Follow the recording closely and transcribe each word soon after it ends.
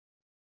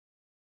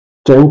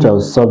Change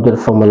of subject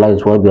formula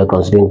is what we are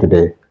considering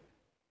today.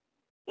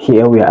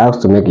 Here we are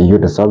asked to make U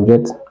the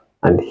subject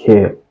and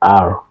here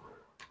R.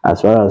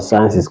 As far as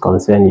science is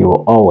concerned, you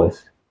will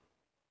always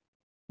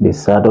be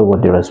saddled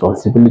with the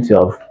responsibility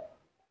of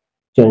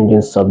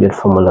changing subject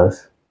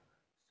formulas.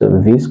 So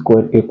V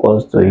squared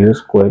equals to U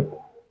squared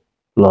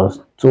plus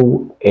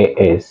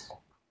 2AS.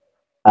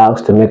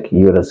 Asked to make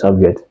U the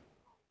subject.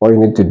 All you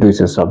need to do is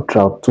to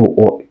subtract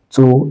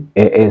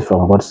 2AS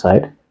from both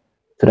sides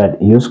so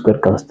that U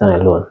squared can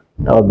stand alone.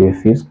 That will be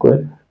V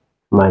squared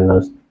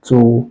minus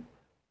 2AS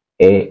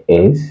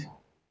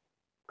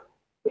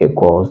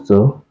equals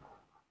to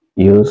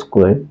U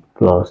squared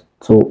plus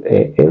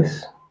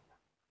 2AS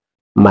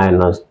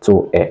minus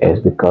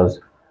 2AS, because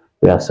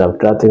we are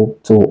subtracting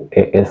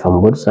 2AS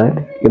from both sides.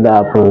 If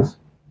that happens,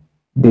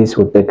 this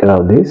will take care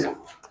of this.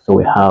 So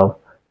we have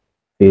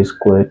V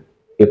squared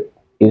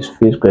is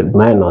V squared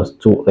minus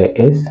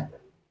 2AS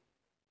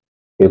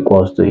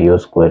equals to U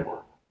squared.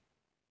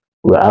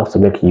 We're asked to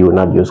make U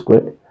not U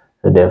squared,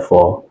 so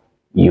therefore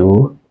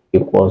U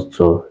equals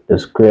to the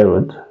square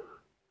root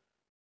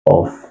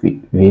of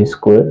V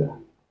squared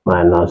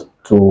minus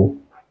 2AS.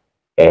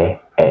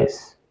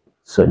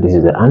 So this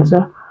is the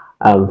answer.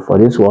 For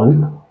this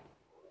one,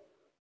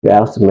 we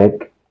have to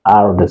make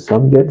R the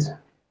subject,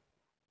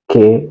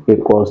 K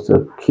equals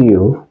to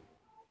Q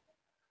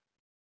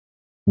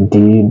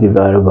D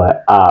divided by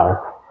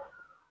R.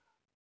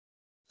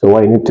 So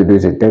what you need to do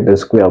is to take the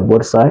square of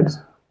both sides.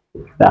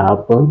 That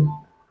happens.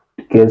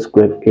 K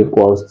squared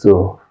equals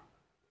to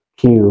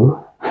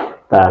Q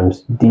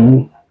times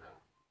D.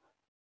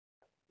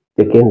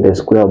 Taking the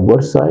square of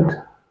both sides,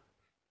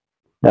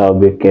 that will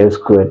be K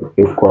squared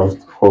equals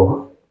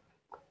to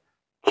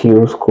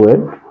Q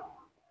squared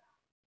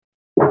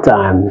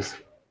times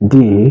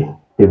D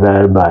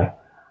divided by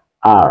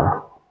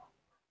R.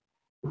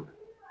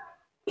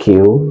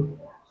 Q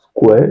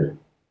squared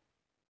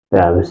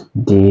times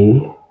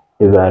D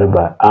divided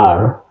by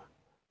R.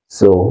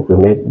 So we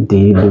make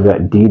D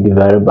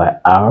divided by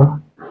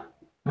R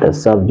the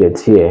subject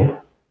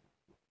here.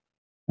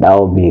 That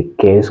will be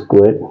K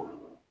squared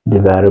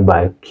divided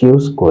by Q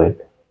squared,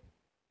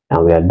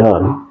 and we are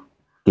done.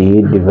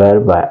 D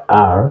divided by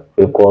R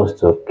equals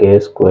to K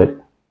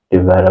squared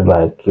divided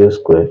by Q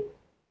squared.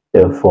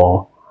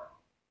 Therefore,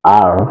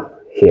 R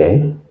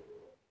here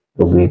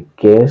will be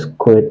K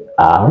squared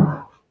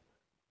R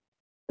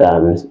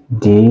times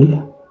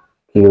D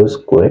Q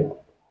squared,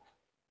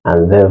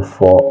 and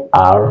therefore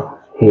R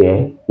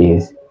here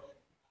is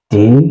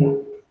D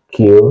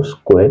Q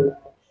squared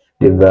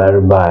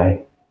divided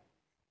by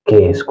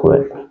K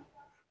squared.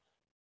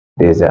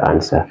 This is the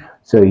answer.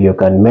 So you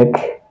can make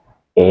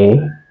A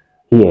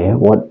here,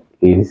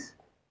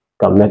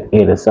 can make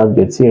A the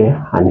subject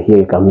here, and here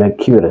you can make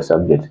Q the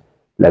subject.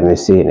 Let me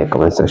see in the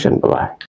comment section. Bye bye.